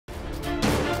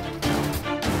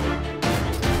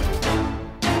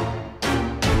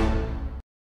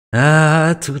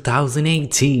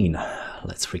2018.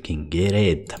 Let's freaking get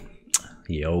it.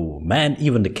 Yo, man,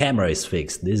 even the camera is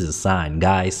fixed. This is a sign,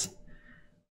 guys.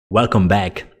 Welcome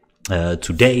back.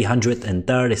 Today,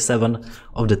 137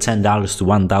 of the $10 to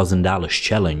 $1,000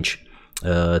 challenge.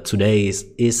 Today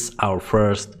is our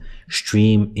first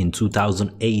stream in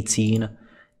 2018,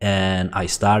 and I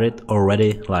started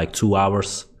already like 2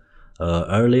 hours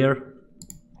earlier.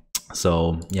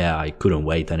 So yeah, I couldn't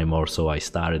wait anymore, so I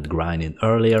started grinding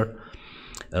earlier.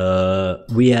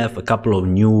 We have a couple of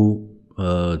new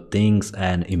things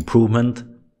and improvements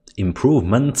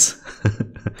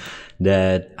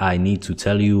that I need to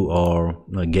tell you or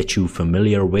get you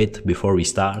familiar with before we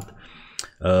start.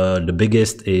 The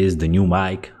biggest is the new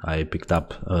mic. I picked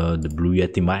up the Blue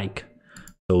Yeti mic,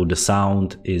 so the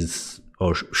sound is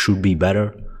or should be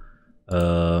better.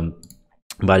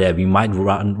 But yeah, we might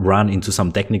run into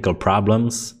some technical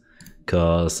problems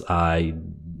because I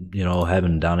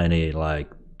haven't done any like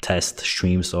test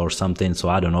streams or something, so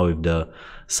I don't know if the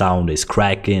sound is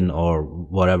cracking or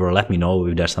whatever. Let me know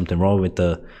if there's something wrong with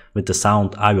the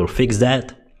sound. I will fix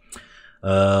that.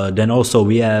 Then also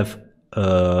we have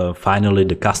finally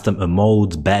the custom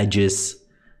emotes, badges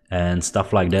and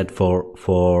stuff like that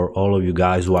for all of you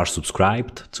guys who are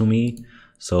subscribed to me.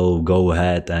 So go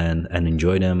ahead and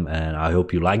enjoy them, and I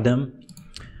hope you like them.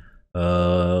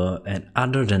 And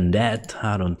other than that,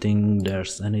 I don't think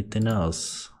there's anything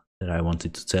else that I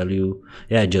wanted to tell you.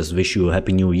 Yeah, just wish you a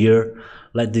happy new year.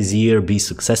 Let this year be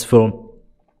successful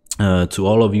to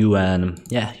all of you, and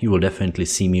yeah, you will definitely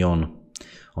see me on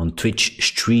Twitch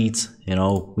streets.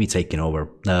 We taking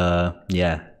over.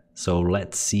 Yeah, so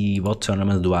let's see, what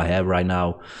tournaments do I have right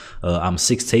now. I'm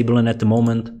 6th tabling at the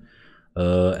moment.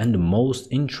 And the most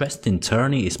interesting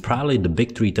tourney is probably the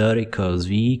big 330, because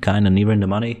we kind of nearing the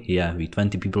money. Yeah, we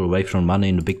 20 people away from money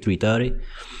in the big 330,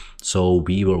 so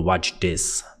we will watch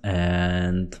this.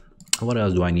 And what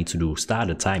else do I need to do? Start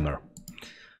a timer.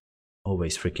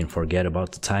 Always freaking forget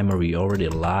about the timer. We already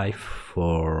live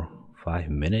for 5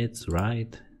 minutes,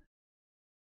 right?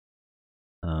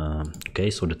 Okay,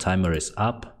 so the timer is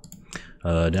up.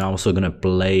 Then I'm also gonna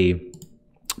play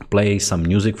some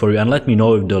music for you, and let me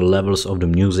know if the levels of the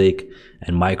music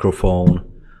and microphone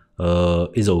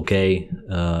is okay,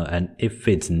 and if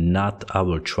it's not, I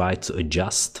will try to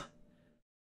adjust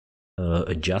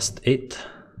it.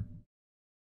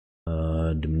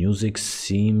 The music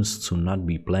seems to not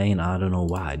be playing. I don't know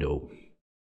why though.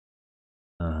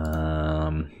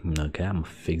 Okay, I'm gonna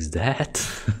fix that.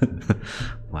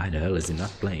 Why the hell is it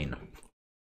not playing?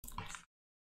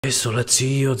 Okay, so let's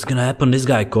see what's gonna happen. This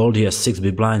guy called. He has 6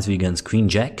 big blinds against Queen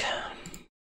Jack.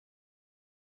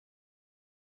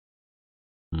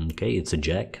 Okay, it's a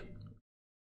Jack.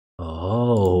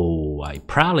 Oh, I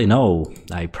probably know.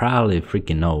 I probably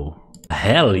freaking know.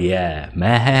 Hell yeah,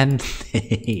 man.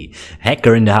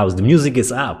 Hacker in the house. The music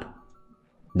is up.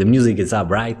 The music is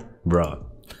up, right, bro?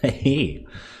 Hey,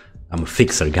 I'm a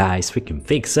fixer, guys. Freaking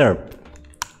fixer.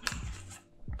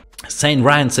 Saint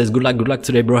Ryan says, good luck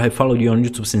today, bro. I followed you on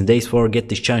YouTube since days 4. Get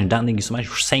this challenge done. Thank you so much,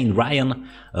 Saint Ryan.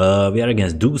 We are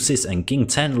against Deuces and King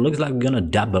 10. Looks like we're gonna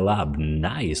double up.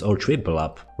 Nice. Or triple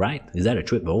up, right? Is that a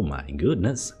triple? Oh my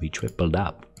goodness, we tripled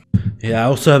up. Yeah, I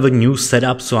also have a new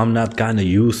setup, so I'm not kind of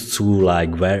used to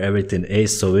like where everything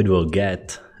is, so it will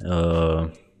get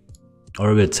or it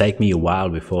will take me a while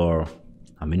before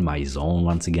I'm in my zone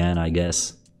once again, I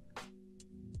guess.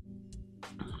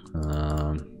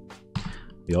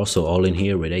 We also all in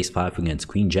here with ace-5 against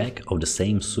Queen Jack of the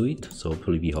same suit, so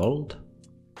hopefully we hold.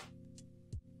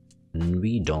 And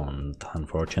we don't,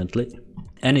 unfortunately.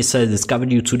 And he says, discovered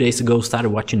you 2 days ago, started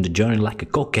watching the journey like a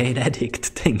cocaine addict.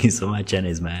 Thank you so much,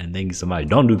 Ennis, man. Thank you so much.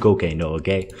 Don't do cocaine though,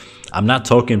 okay? I'm not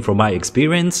talking from my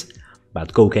experience,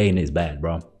 but cocaine is bad,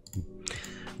 bro.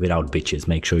 Without bitches,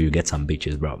 make sure you get some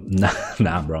bitches, bro.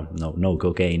 Nah, bro, no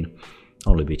cocaine,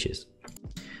 only bitches.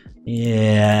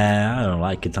 Yeah, I don't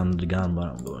like it under the gun, but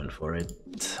I'm going for it.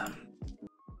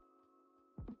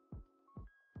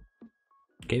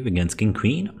 Okay, against King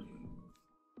Queen.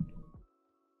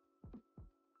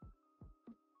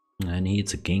 And he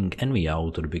hits a king, and we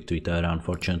out to the big 330,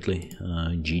 unfortunately.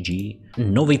 GG.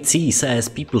 Novici says,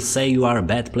 people say you are a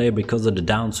bad player because of the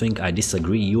downswing. I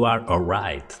disagree, you are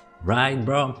alright. Right,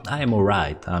 bro? I am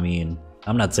alright. I mean,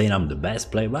 I'm not saying I'm the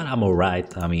best player, but I'm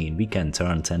alright. I mean, we can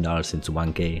turn $10 into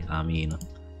 1K. I mean,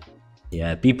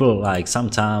 yeah, people like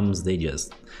sometimes they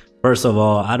just... First of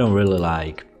all, I don't really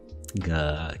like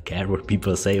care what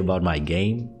people say about my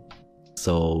game,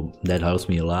 so that helps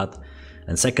me a lot.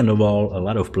 And second of all, a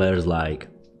lot of players, like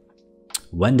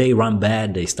when they run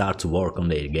bad, they start to work on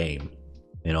their game.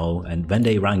 you know, and when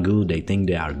they run good, they think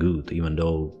they are good, even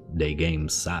though their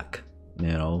games suck,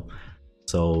 you know.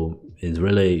 So it's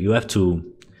really, you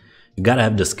gotta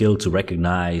have the skill to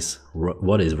recognize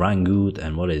what is run good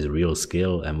and what is real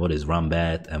skill and what is run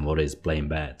bad and what is playing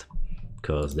bad,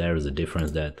 because there is a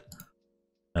difference that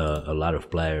a lot of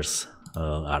players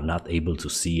are not able to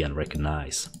see and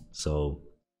recognize. So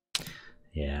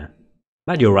yeah,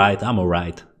 but you're right, I'm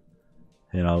alright,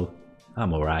 you know,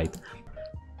 I'm alright.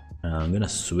 I'm gonna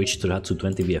switch to that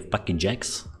 220. We have pocket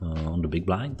jacks on the big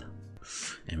blind,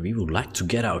 and we would like to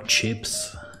get our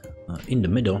chips in the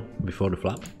middle before the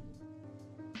flop.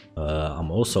 I'm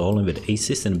also all in with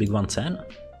aces in the big 110.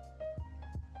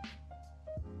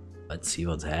 Let's see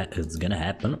what's gonna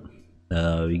happen.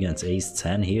 We against ace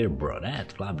 10 here, bro.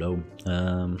 That flop though.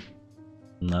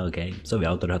 Okay, so we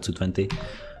out of that 220,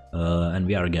 and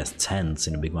we are against tens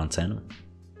in the big 110.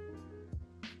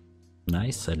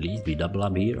 Nice, at least we double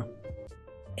up here.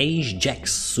 Ace jack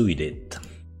suited.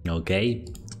 Okay,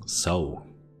 so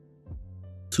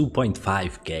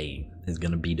 2.5k is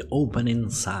gonna be the opening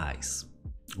size.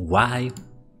 Why?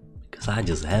 Because I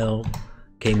just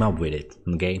came up with it.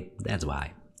 Okay, that's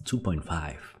why.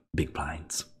 2.5 big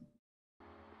blinds.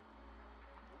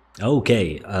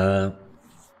 Okay,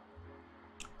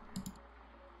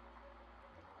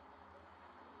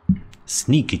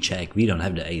 sneaky check. We don't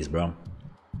have the ace, bro.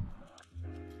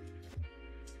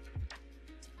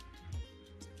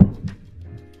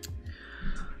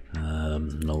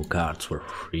 No cards for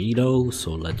free though,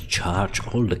 so let's charge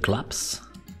all the clubs.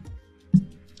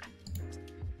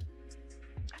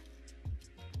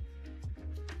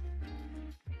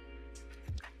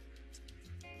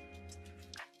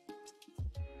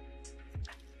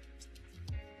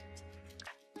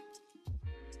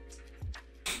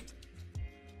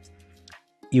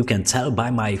 You can tell by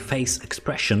my face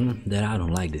expression that I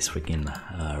don't like this freaking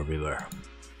river.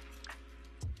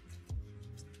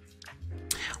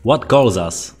 What calls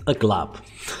us? A club.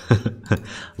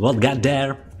 What got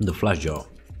there? The flush draw.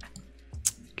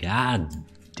 God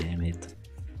damn it.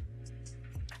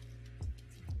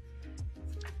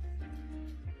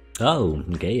 Oh,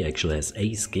 okay, actually has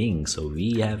ace king, so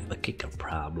we have a kicker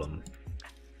problem.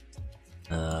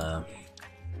 Yeah,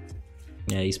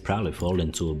 he's probably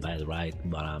falling to a bad right,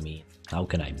 but I mean, how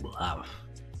can I bluff?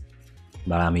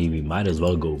 But I mean, we might as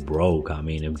well go broke. I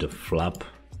mean, if the flop,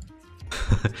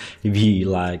 if he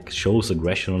like shows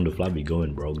aggression on the flop, we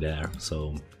going broke there.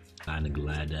 So, kinda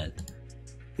glad that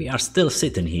we are still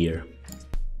sitting here.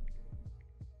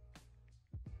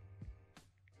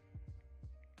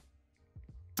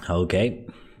 Okay,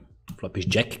 flop is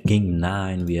jack king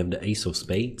 9. We have the ace of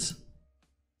spades.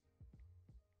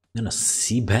 Gonna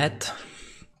see bet.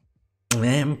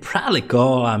 And probably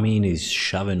call. I mean, he's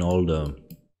shoving all the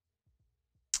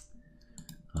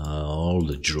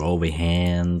drawy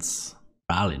hands.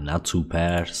 Probably not two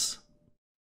pairs.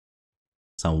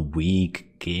 Some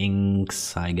weak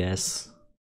kings, I guess.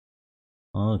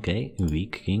 Okay,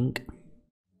 weak king.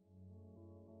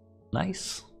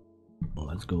 Nice.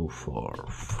 Let's go for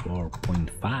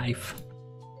 4.5.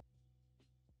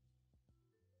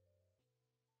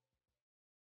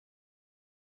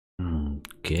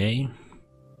 Okay.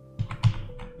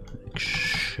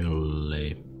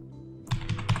 Actually,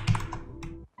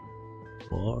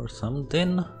 or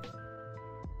something.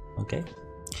 Okay,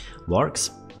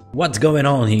 works. What's going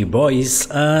on here, boys?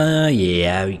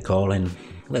 Yeah, we calling.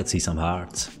 Let's see some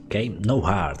hearts. Okay, no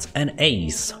hearts. An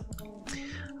ace.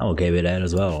 I'm okay with that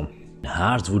as well.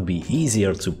 Hearts would be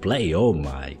easier to play. Oh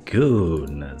my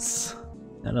goodness.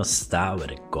 I'm gonna start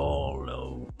with a call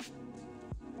though.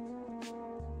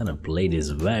 I'm gonna play this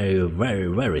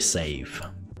very safe.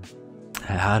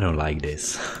 I don't like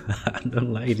this. I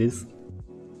don't like this.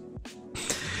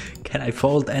 Can I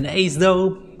fold an ace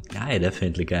though? I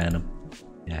definitely can.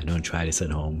 Yeah, don't try this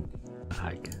at home.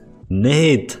 Like,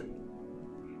 nit.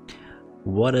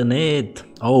 What a nit.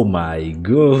 Oh my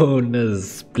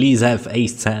goodness. Please have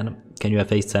ace 10. Can you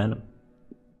have ace 10?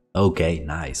 Okay,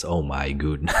 nice. Oh my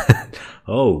goodness.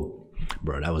 Oh,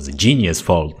 bro, that was a genius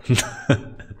fold.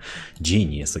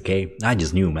 Genius, okay? I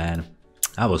just knew, man.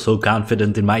 I was so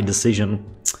confident in my decision.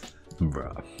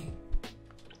 Bro.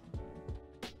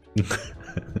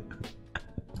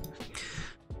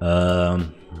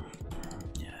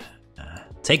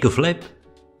 Take a flip.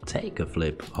 Take a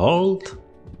flip. Hold.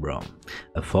 Bro.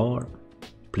 A 4.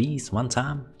 Please, one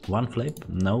time. One flip.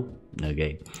 No.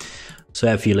 Okay. So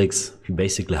yeah, Felix,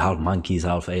 basically half monkeys,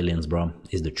 half aliens, bro.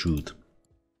 Is the truth.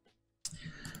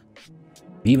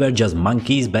 We were just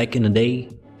monkeys back in the day,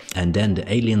 and then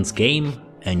the aliens came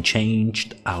and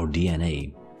changed our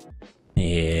DNA.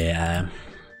 Yeah,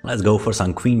 Let's go for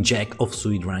some Queen Jack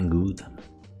offsuit run good.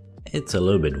 It's a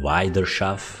little bit wider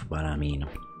shove, but I mean...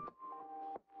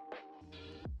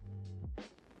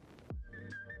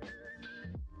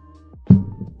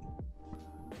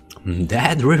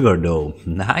 That river though,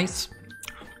 nice.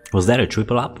 Was that a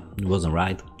triple up? It wasn't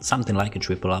right. Something like a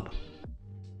triple up.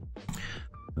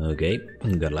 Okay,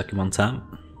 got lucky one time.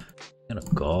 Gonna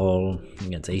call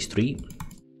against ace-3.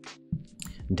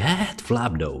 That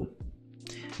flop though.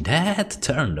 That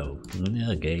turn though.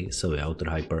 Okay, so outer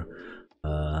hyper.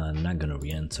 Not gonna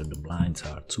re-enter, the blinds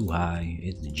are too high.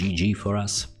 It's GG for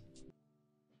us.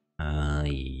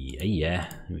 Yeah,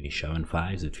 we shoving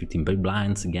fives with 15 big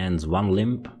blinds against one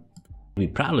limp. We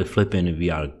probably flipping if we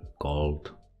are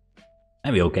called.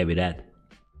 And we okay with that.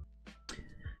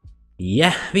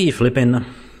 Yeah, we flipping.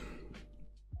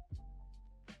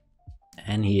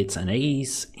 And he hits an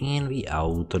ace, and we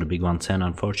out to the big 110,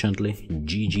 unfortunately.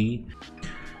 GG.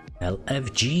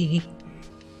 LFG.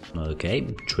 Okay,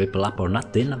 triple up or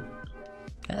nothing.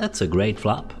 That's a great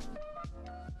flop.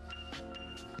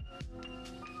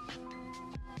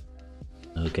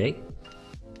 Okay.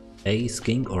 Ace,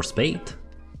 king, or spade.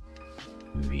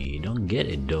 We don't get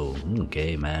it though.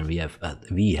 Okay, man, we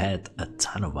had a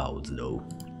ton of outs though.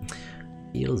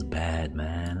 Feels bad,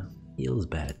 man. Feels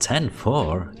bad.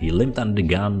 10-4. He limped under the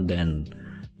gun, then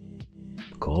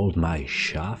called my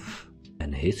shove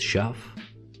and his shove.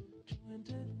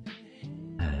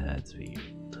 That's weird.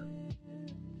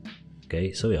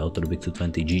 Okay, so we out to the big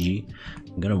 220. GG.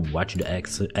 I'm gonna watch the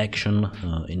action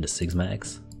in the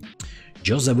 6-max.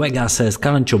 Jose Vega says,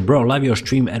 Karlencho bro, love your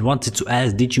stream and wanted to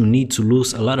ask, did you need to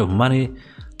lose a lot of money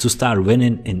to start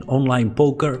winning in online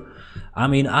poker? I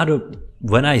mean,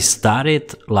 when I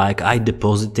started, like, I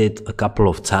deposited a couple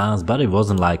of times, but it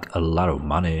wasn't like a lot of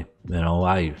money. You know,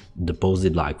 I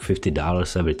deposited like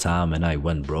 $50 every time and I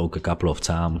went broke a couple of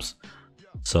times.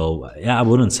 So yeah, I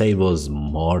wouldn't say it was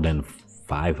more than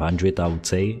 500, I would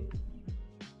say.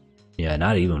 Yeah,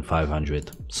 not even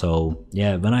 500. So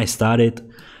yeah, when I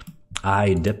started,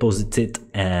 I deposited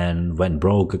and went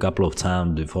broke a couple of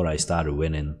times before I started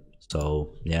winning.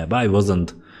 So yeah, but it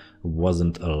wasn't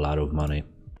a lot of money.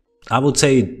 I would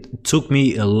say it took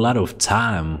me a lot of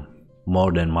time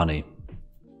more than money.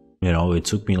 You know, it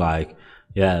took me like,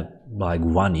 yeah, like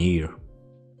 1 year.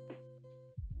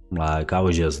 Like I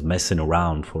was just messing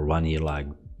around for 1 year, like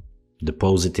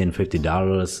depositing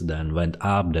 $50, then went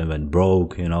up, then went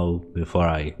broke, you know, before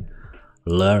I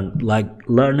learned. Like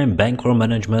learning bankroll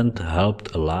management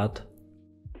helped a lot.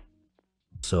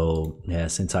 So yeah,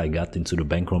 since I got into the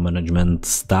bankroll management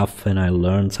stuff and I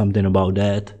learned something about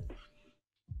that,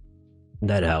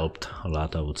 that helped a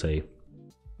lot, I would say.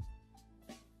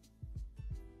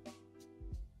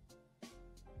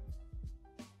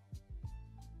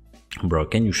 Bro,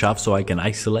 can you shove so I can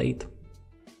isolate?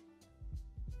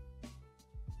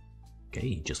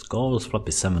 Okay, just calls, flop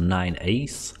is 7-9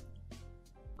 ace.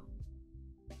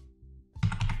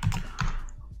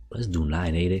 Let's do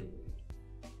 980.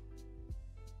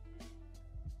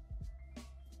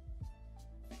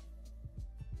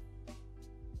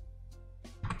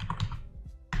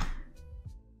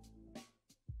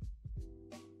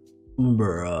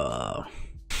 Bruh.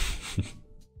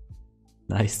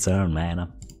 Nice turn, man.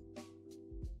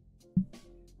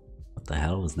 What the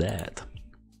hell was that?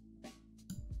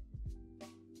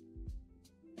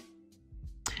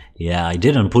 Yeah, I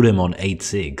didn't put him on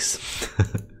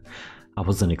 8-6. I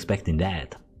wasn't expecting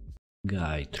that.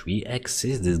 Guy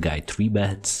 3x's, this guy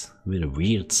 3-bets with a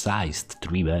weird sized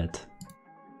 3-bet.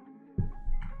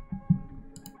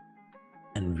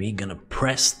 And we're gonna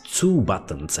press 2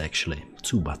 buttons actually.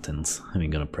 2 buttons. And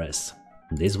we're gonna press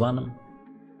this one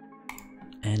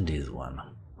and this one.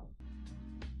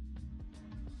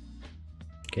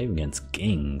 Okay, against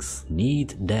kings.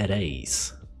 Need that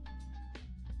ace.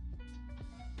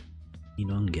 You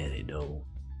don't get it though.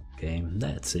 Okay,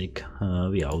 that's sick.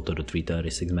 We out of the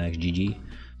 336 max, GG.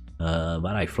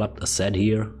 But I flopped a set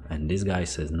here, and this guy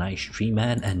says nice stream,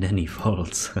 man, and then he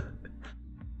falls.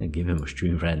 I give him a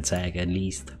stream friend tag at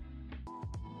least.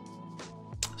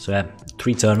 So yeah,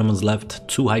 3 tournaments left,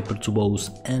 2 hyper tubos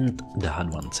and the hot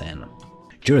 110.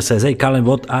 Jura says, hey Karlen,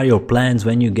 what are your plans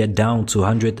when you get down to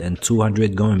 100 and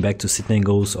 200, going back to sit and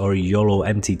goes or YOLO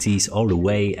MTTs all the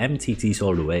way? MTTs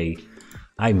all the way.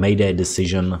 I made that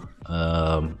decision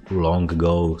long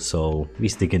ago, so we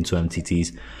sticking to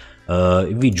MTTs.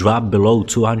 If we drop below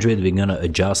 200, we're gonna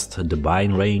adjust the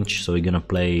buying range, so we're gonna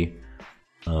play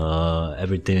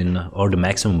everything, or the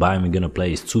maximum buying we're gonna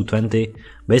play is 220.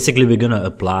 Basically, we're gonna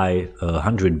apply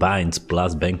 100 binds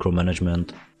plus bankroll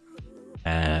management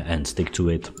and stick to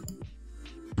it.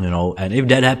 You know, and if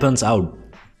that happens, I'll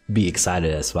be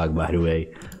excited as fuck, by the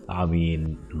way. I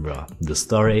mean, bro, the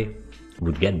story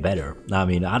would get better. I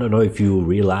mean, I don't know if you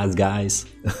realize, guys,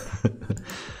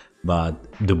 but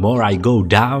the more I go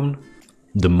down,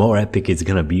 the more epic it's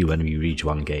gonna be when we reach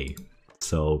 1k.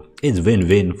 So it's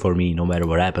win-win for me no matter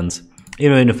what happens.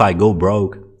 Even if I go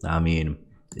broke, I mean,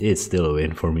 it's still a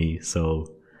win for me. So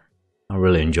I'm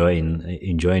really enjoying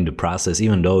the process,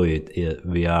 even though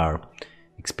we are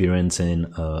experiencing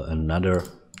another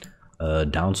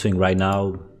downswing right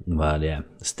now. But yeah,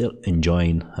 still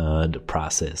enjoying the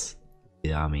process.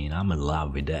 Yeah, I mean, I'm in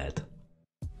love with that.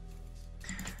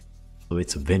 So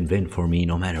it's a win-win for me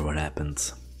no matter what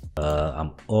happens.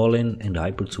 I'm all in the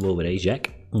Hyper 2 with Ace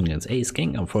Jack against Ace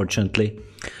King, unfortunately.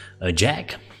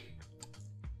 Jack.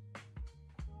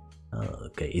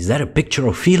 Okay, is that a picture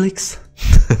of Felix?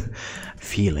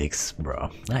 Felix,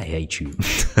 bro, I hate you.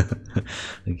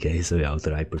 Okay, so yeah,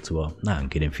 after Hyper 2. Nah, I'm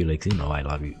kidding, Felix, you know I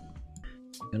love you.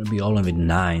 Gonna be all in with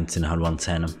 9s in hard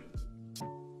 110.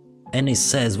 And it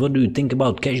says, what do you think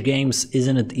about cash games?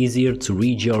 Isn't it easier to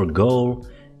reach your goal?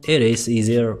 It is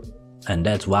easier, and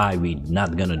that's why we're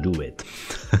not gonna do it.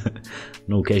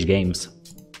 No cash games.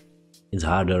 It's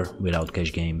harder without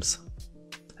cash games.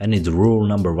 And it's rule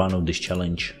number 1 of this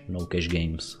challenge, no cash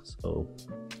games. So,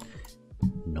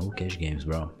 no cash games,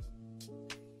 bro.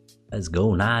 Let's go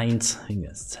 9s, I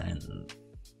guess 10.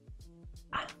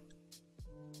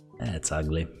 That's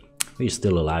ugly. We're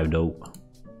still alive though.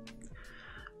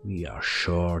 We are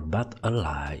short but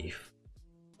alive.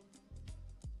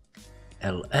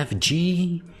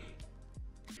 LFG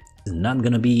is not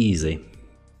gonna be easy.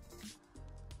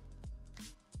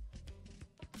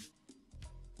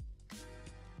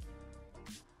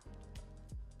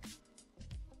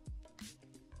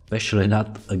 Especially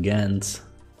not against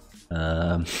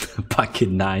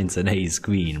pocket 9s and ace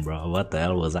queen, bro. What the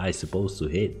hell was I supposed to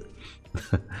hit?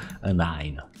 A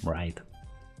 9, right?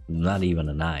 Not even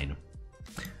a 9.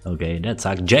 Okay, that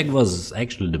sucks. Jack was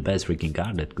actually the best freaking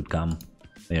card that could come,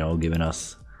 you know, giving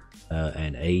us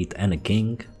an 8 and a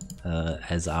king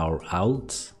as our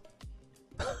outs.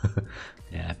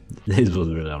 Yeah, this was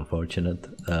really unfortunate.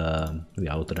 We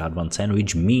outed hard 110,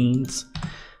 which means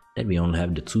that we only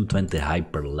have the 220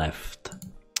 hyper left.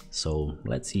 So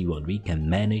let's see what we can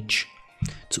manage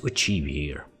to achieve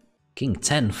here. King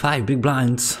 10, 5 big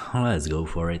blinds. Let's go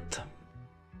for it.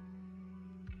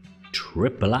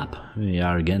 Triple up. We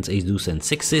are against ace deuce and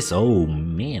 6s. Oh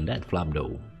man, that flop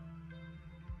though.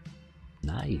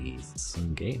 Nice.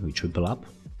 Okay, we triple up.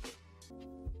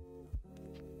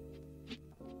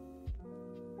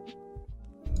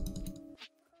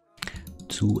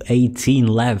 $218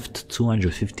 left.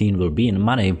 215 will be in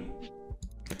money.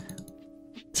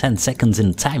 10 seconds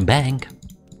in time bank.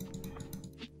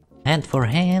 Hand for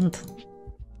hand.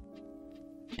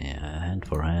 Yeah, hand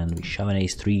for hand. We shove an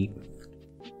ace 3.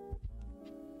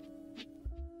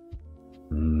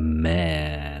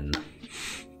 Man.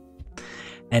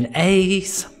 An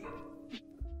ace.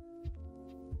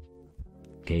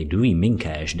 Okay, do we min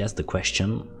cash? That's the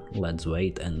question. Let's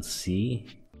wait and see.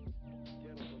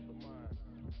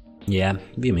 Yeah,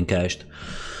 we min cashed.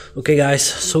 Okay guys,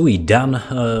 so we done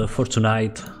for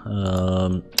tonight.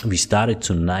 We started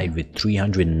tonight with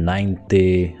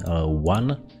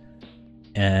 391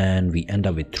 and we end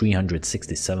up with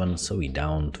 367, so we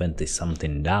down 20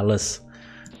 something dollars,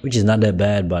 which is not that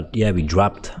bad, but yeah, we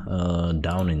dropped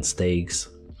down in stakes,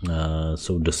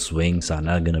 so the swings are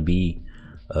not gonna be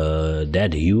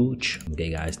that huge. Okay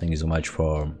guys, thank you so much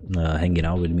for hanging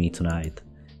out with me tonight,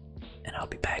 and I'll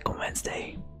be back on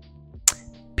Wednesday.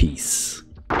 Peace.